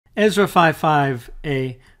Ezra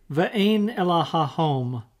 5:5a Va'ein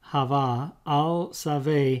elahahom hava al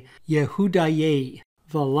saveh Yehudaye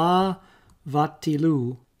v'la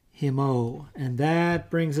vatilu himo. And that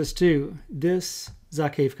brings us to this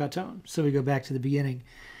Zakev Katon. So we go back to the beginning.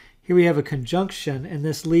 Here we have a conjunction, and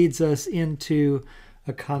this leads us into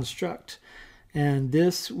a construct. And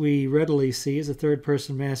this we readily see as a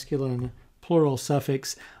third-person masculine plural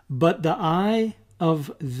suffix, but the eye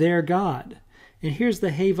of their God. And here's the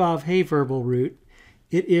hey vav hey verbal root.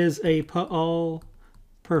 It is a pa'al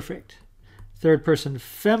perfect. Third person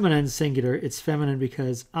feminine singular. It's feminine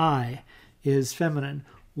because I is feminine.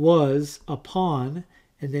 Was upon.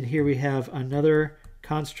 And then here we have another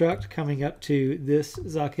construct coming up to this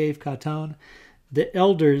Zakev Katon. The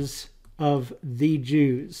elders of the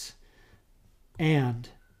Jews. And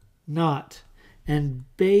not. And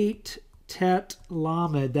beit tet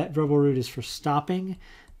lamed. That verbal root is for stopping.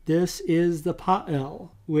 This is the pa'el,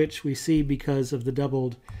 which we see because of the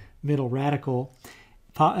doubled middle radical.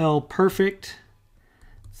 Pa'el perfect,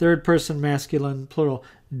 third person masculine, plural.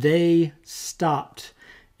 They stopped.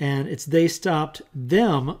 And it's they stopped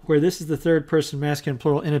them, where this is the third person masculine,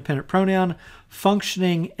 plural, independent pronoun,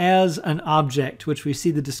 functioning as an object, which we see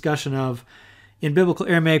the discussion of in Biblical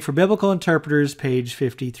Aramaic for Biblical Interpreters, page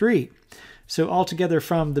 53. So altogether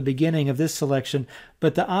from the beginning of this selection,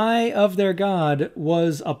 but the eye of their God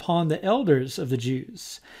was upon the elders of the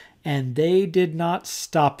Jews, and they did not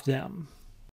stop them.